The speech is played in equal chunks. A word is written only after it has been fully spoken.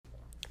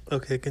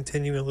Okay,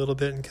 continuing a little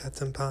bit in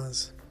Katan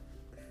Paz.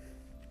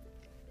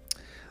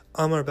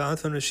 Amar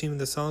ba'atvan rashim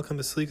desalkam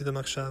beslika de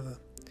machshava.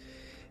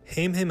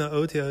 Heim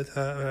ha'otiot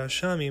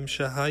ha'rashamim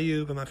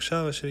shahayu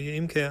b'machshava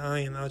sheyim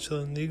ke'ayin ad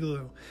shelo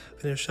niglu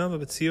v'nirshama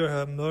b'tzior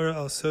ha'mora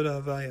al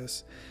soda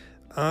havayos.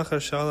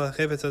 Achar shala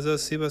chevetz azos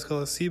sibas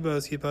kol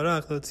sibas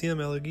yiparach l'tziam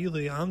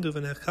elagili amdu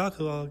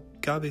v'nechkachu al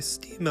gabi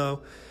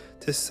stimo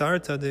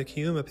Tisarta de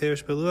kiyum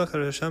aperish beluach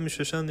harasham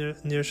mishasham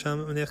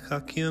nirsham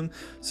unechkakim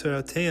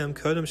surateam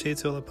kodem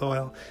sheitzu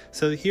lapoel.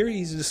 So here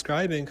he's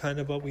describing kind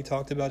of what we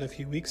talked about a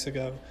few weeks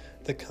ago,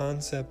 the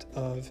concept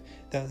of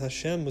that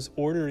Hashem was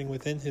ordering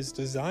within his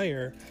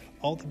desire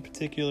all the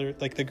particular,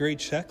 like the great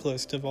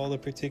checklist of all the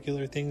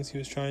particular things he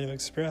was trying to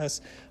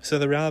express. So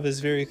the Rav is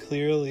very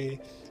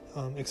clearly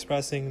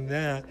expressing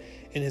that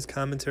in his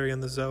commentary on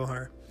the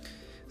Zohar,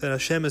 that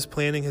Hashem is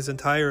planning his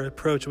entire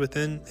approach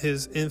within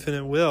his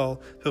infinite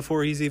will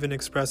before he's even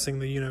expressing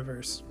the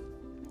universe.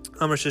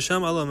 Amar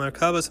shesham ala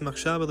merkavas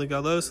machshava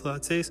legalos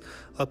la'atzeis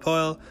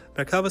lapoel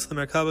merkavas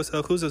lemerkavas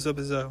elchuzos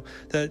obezo.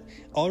 That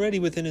already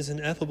within his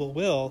ineffable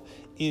will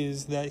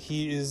is that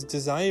he is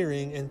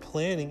desiring and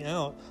planning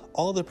out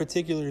all the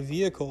particular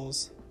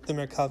vehicles, the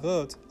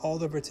merkavot, all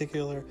the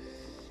particular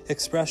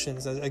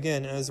expressions.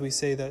 Again, as we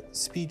say that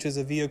speech is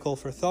a vehicle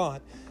for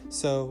thought,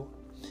 so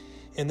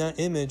in that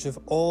image of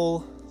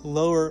all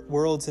lower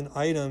worlds and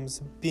items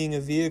being a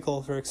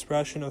vehicle for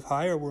expression of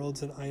higher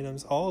worlds and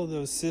items, all of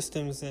those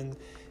systems and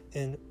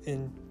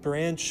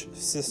branch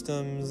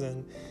systems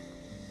and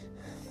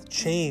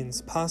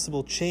chains,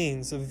 possible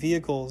chains of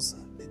vehicles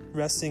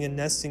resting and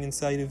nesting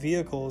inside of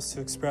vehicles to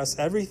express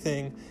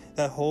everything,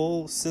 that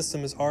whole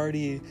system is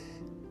already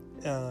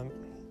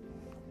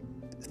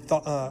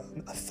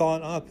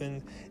thought up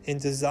and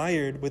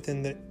desired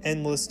within the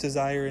endless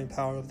desire and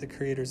power of the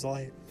Creator's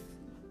light.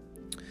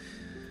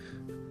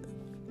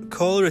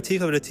 Kol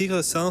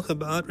ratika salcha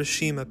ba'at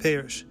rashima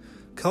perish.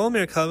 Kol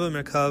merkava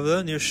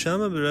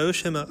nirshama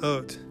b'rosh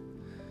ha'ot.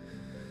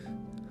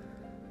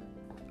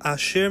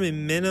 Asher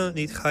mimena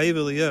nitchayiv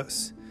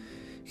eliyos.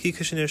 Ki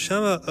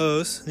kashnirshama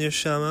os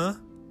nirshama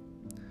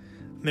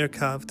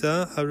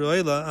merkavta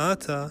haroila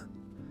ata.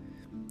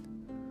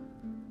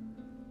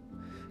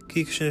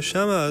 Ki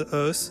kashnirshama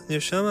os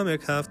nirshama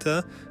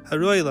merkavta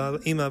haroila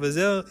ima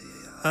bezel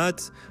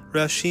at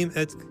rashim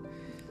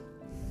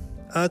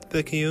at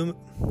bekiyum.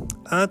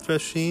 At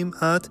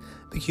Rashim at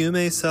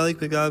Bikume Salik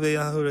Begave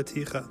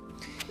Ahuraticha.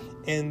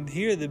 And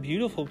here the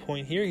beautiful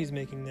point here he's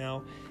making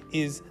now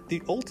is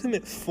the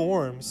ultimate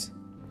forms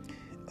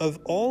of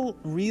all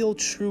real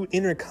true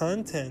inner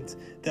content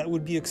that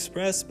would be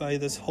expressed by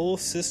this whole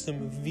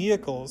system of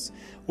vehicles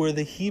were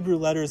the Hebrew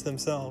letters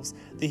themselves.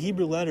 The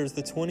Hebrew letters,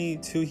 the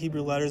 22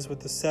 Hebrew letters with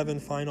the 7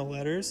 final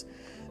letters,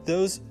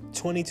 those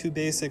 22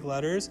 basic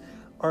letters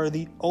are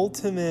the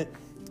ultimate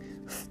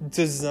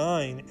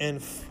design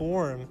and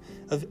form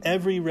of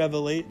every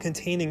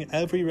containing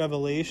every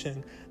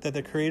revelation that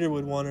the Creator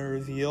would want to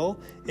reveal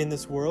in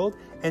this world.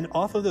 And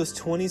off of those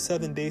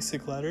 27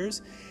 basic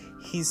letters,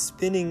 he's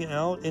spinning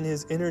out in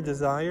his inner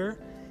desire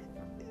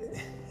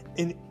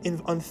an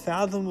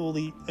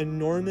unfathomably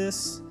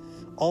enormous,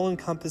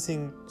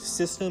 all-encompassing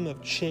system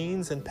of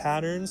chains and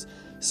patterns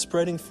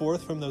spreading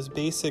forth from those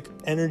basic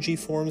energy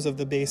forms of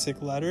the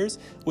basic letters,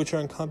 which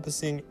are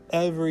encompassing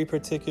every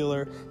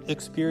particular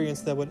experience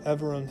that would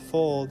ever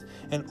unfold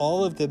and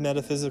all of the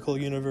metaphysical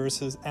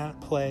universes at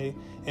play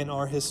in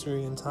our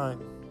history and time.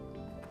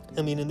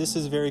 I mean, and this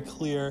is very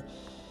clear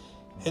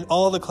in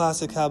all the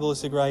classic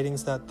Kabbalistic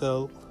writings, that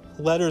the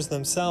letters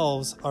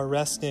themselves are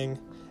resting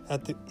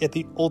at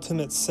the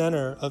ultimate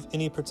center of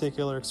any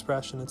particular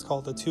expression. It's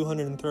called the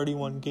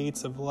 231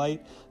 gates of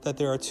light, that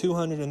there are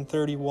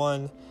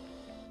 231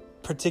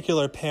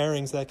 particular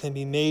pairings that can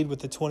be made with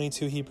the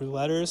 22 Hebrew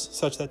letters,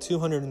 such that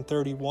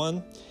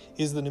 231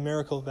 is the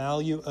numerical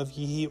value of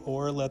Yihi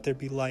or let there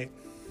be light.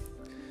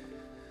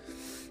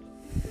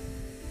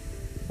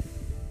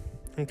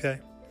 Okay.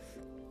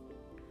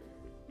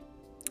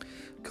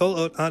 Kol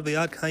ot ad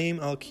v'yad kayim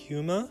al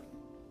kiyuma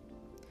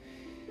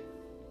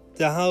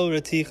dahau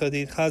raticha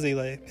dit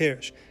chazile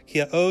perish ki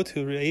ha'ot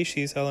hu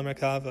reishis al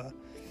merkava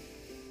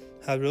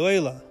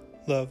ha'roela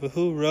lo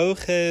v'hu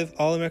rochev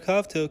al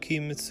merkavto ki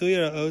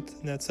mitzir ha'ot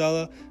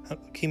netzala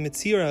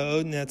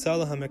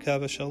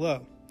ha'merkava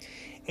shalo.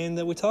 And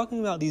that we're talking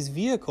about these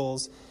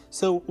vehicles.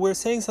 So we're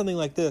saying something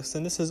like this,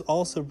 and this is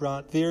also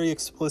brought very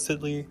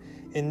explicitly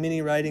in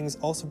many writings,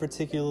 also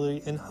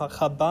particularly in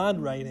Chabad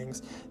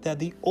writings, that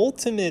the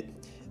ultimate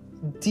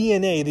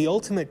DNA, the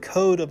ultimate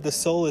code of the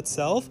soul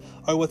itself,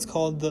 are what's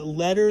called the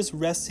letters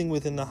resting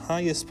within the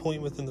highest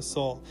point within the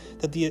soul.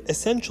 That the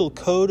essential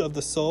code of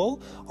the soul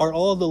are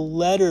all the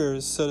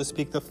letters, so to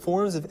speak, the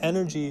forms of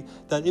energy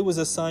that it was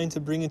assigned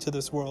to bring into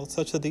this world,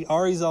 such that the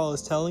Arizal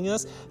is telling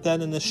us that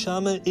a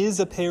neshama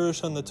is a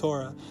perish on the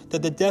Torah,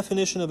 that the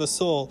definition of a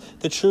soul,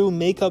 the true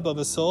makeup of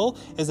a soul,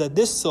 is that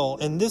this soul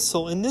and this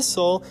soul and this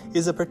soul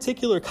is a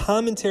particular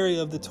commentary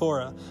of the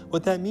Torah.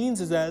 What that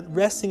means is that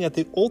resting at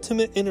the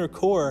ultimate inner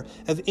core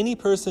of any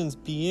person's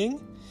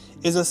being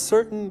is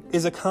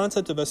a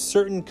concept of a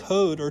certain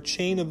code or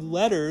chain of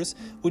letters,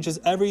 which is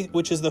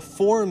the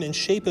form and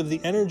shape of the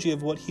energy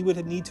of what he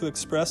would need to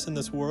express in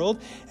this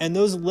world. And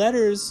those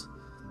letters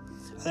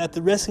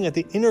resting at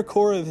the inner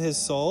core of his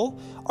soul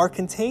are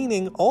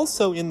containing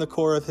also in the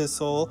core of his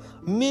soul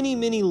many,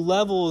 many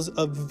levels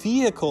of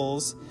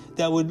vehicles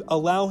that would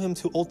allow him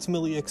to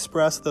ultimately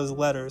express those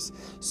letters.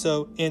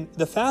 So, and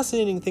the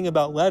fascinating thing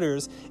about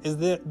letters is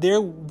that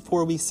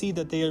therefore we see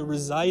that they are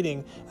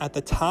residing at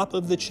the top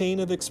of the chain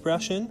of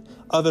expression,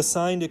 of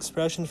assigned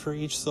expression for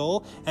each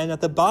soul, and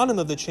at the bottom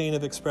of the chain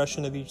of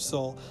expression of each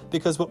soul.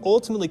 Because what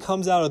ultimately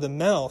comes out of the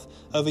mouth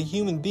of a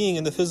human being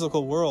in the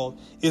physical world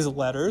is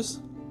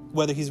letters,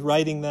 whether he's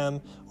writing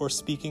them or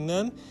speaking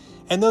them.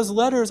 And those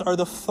letters are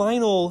the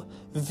final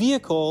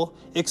vehicle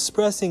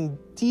expressing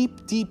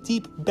deep, deep,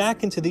 deep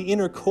back into the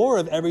inner core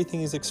of everything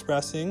he's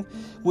expressing,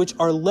 which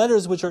are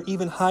letters which are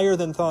even higher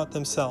than thought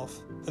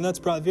themselves. And that's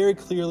brought very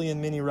clearly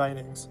in many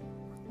writings.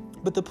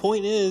 But the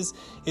point is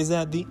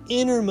that the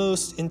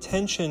innermost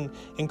intention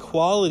and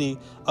quality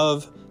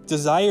of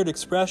desired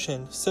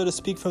expression, so to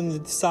speak, from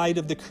the side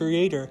of the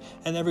Creator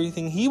and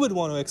everything he would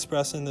want to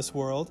express in this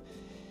world,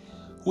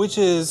 which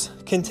is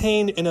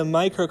contained in a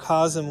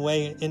microcosm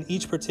way in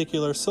each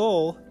particular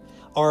soul,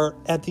 are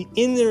at the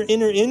inner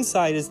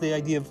inside is the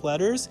idea of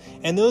letters,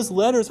 and those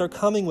letters are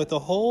coming with a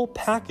whole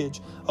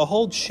package, a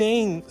whole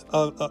chain,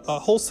 a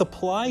whole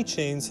supply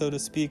chain, so to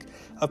speak,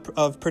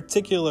 of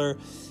particular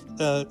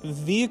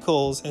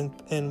vehicles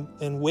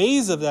and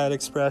ways of that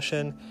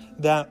expression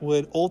that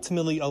would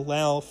ultimately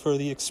allow for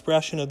the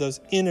expression of those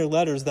inner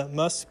letters that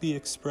must be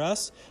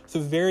expressed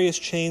through various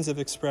chains of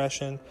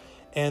expression.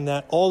 And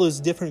that all those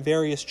different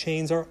various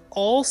chains are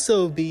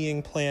also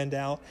being planned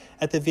out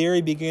at the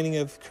very beginning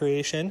of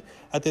creation,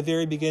 at the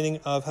very beginning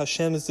of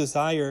Hashem's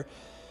desire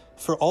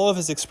for all of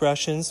his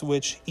expressions,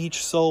 which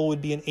each soul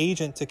would be an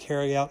agent to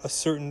carry out a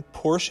certain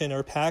portion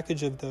or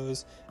package of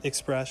those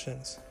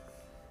expressions.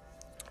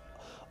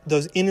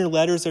 Those inner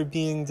letters are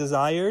being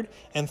desired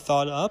and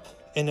thought up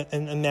and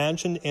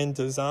imagined and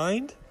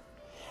designed.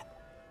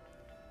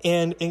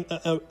 And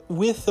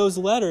with those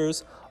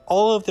letters,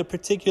 all of the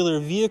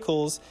particular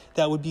vehicles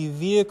that would be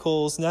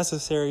vehicles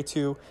necessary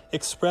to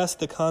express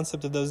the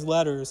concept of those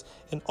letters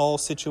in all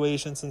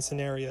situations and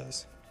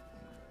scenarios.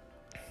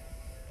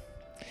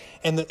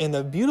 And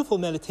the beautiful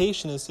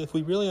meditation is, if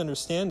we really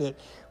understand it,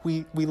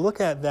 we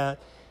look at that,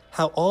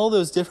 how all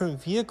those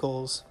different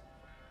vehicles,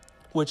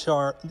 which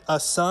are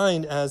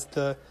assigned as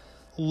the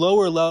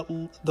lower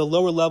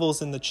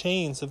levels in the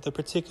chains of the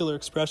particular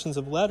expressions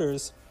of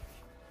letters,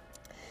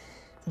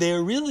 they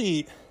are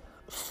really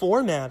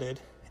formatted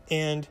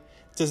and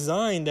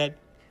designed that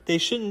they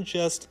shouldn't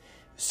just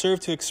serve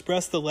to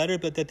express the letter,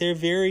 but that their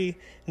very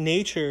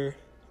nature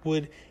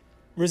would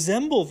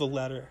resemble the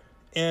letter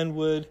and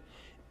would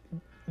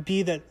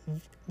be that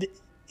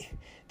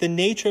the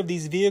nature of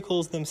these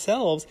vehicles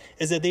themselves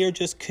is that they are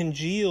just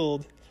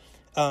congealed,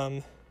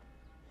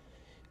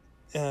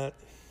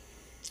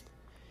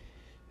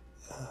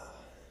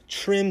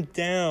 trimmed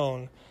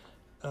down,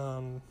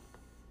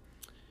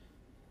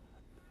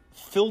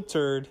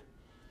 filtered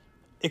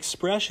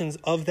expressions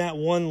of that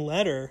one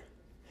letter,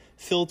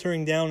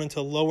 filtering down into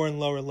lower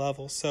and lower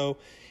levels. So,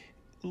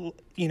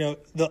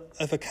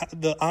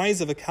 the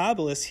eyes of a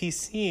Kabbalist, he's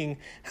seeing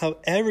how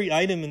every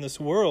item in this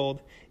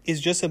world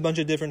is just a bunch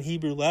of different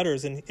Hebrew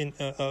letters in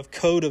a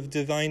code of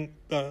divine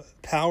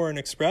power and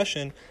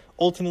expression,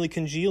 ultimately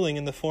congealing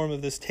in the form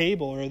of this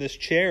table or this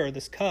chair or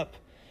this cup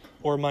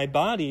or my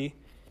body,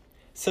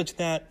 such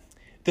that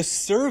the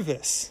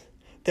service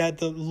that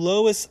the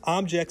lowest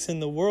objects in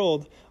the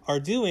world are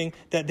doing,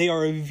 that they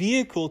are a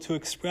vehicle to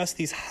express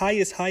these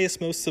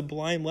highest, most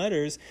sublime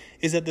letters,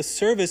 is that the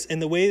service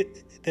and the way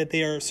that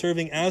they are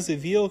serving as a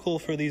vehicle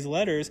for these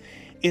letters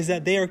is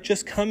that they are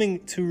just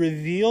coming to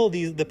reveal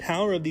the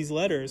power of these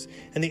letters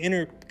and the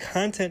inner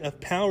content of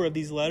power of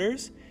these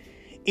letters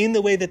in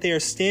the way that they are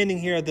standing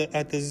here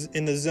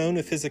in the zone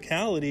of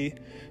physicality,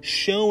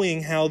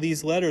 showing how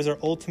these letters are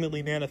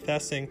ultimately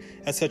manifesting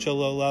at such a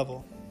low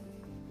level.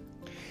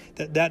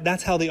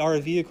 That's how they are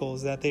a vehicle,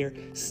 is that they are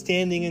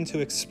standing in to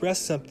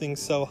express something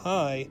so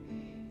high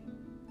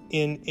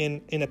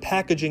in a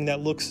packaging that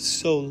looks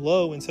so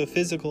low and so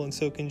physical and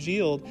so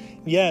congealed,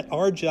 yet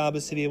our job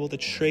is to be able to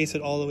trace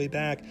it all the way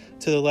back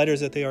to the letters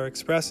that they are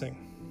expressing.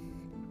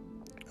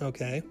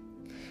 Okay.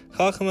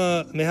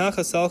 Chachma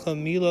mehacha salcha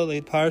mila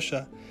leid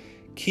parsha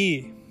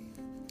ki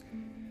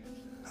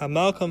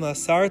hamalkam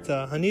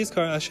hasarta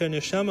hanizkar asher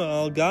neshama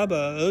al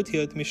gaba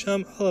otiot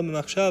misham ala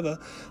memachshava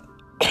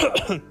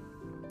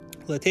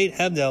Latate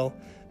Hebdel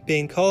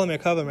bein kol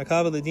merkava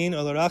ledin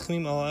al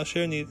rachmim al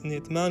asher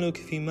nitmanu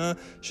kifima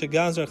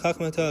shagazar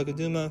chachmata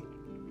gaduma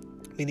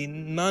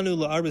nitmanu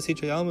la arba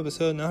sitra alma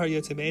besod nahar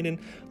yotzebein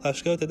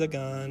lashkot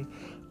adagan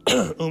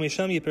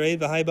umisham yipared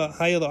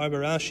v'haya la arba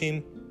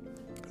rashim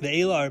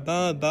ve'ela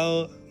arba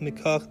bao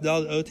mikach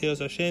dal otios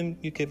Hashem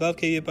yukevav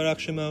ke yiparach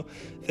shemo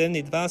ve'em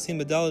nidvasim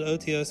bedal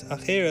otios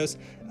acheros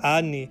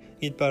adni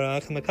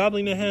yitparach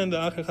makabli mehem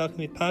ve'achar chacham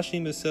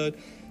mitpashim besod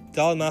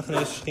Daled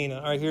Machanos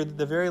Shechina. All right, here,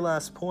 the very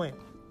last point.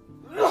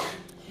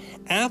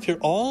 After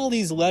all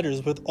these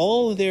letters with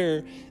all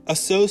their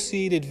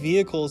associated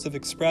vehicles of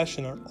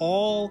expression are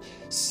all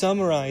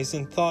summarized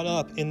and thought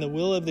up in the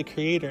will of the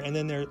Creator, and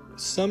then they're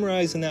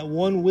summarized in that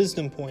one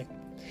wisdom point,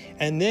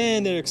 and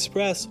then they're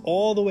expressed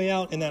all the way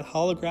out in that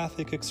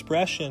holographic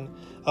expression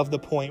of the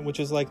point, which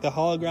is like the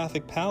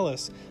holographic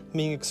palace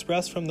being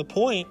expressed from the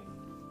point,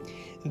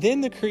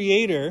 then the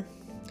Creator,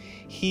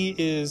 He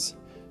is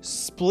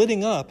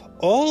splitting up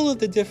all of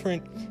the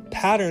different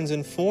patterns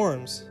and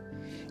forms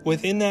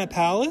within that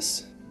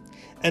palace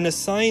and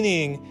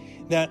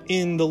assigning that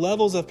in the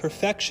levels of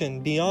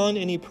perfection, beyond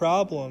any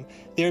problem,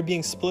 they're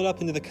being split up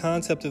into the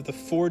concept of the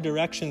 4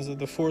 directions of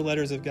the 4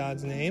 letters of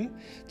God's name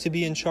to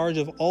be in charge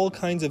of all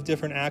kinds of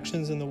different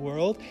actions in the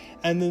world.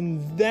 And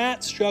then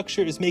that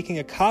structure is making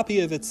a copy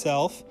of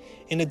itself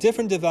in a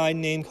different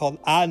divine name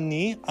called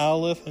Adni,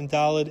 Aleph and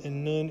Daled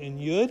and Nun and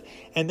Yud.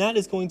 And that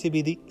is going to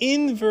be the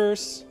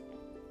inverse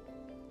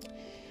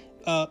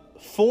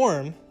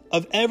form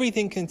of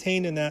everything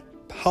contained in that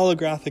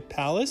holographic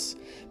palace,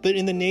 but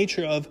in the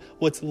nature of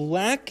what's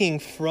lacking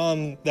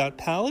from that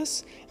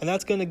palace, and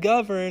that's going to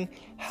govern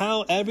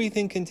how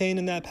everything contained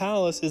in that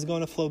palace is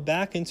going to flow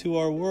back into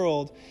our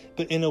world,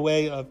 but in a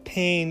way of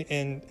pain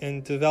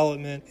and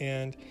development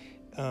and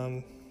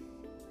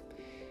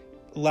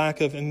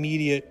lack of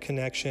immediate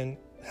connection,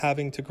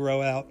 having to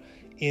grow out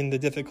in the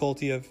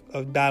difficulty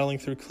of battling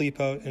through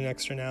klipot and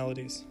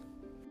externalities.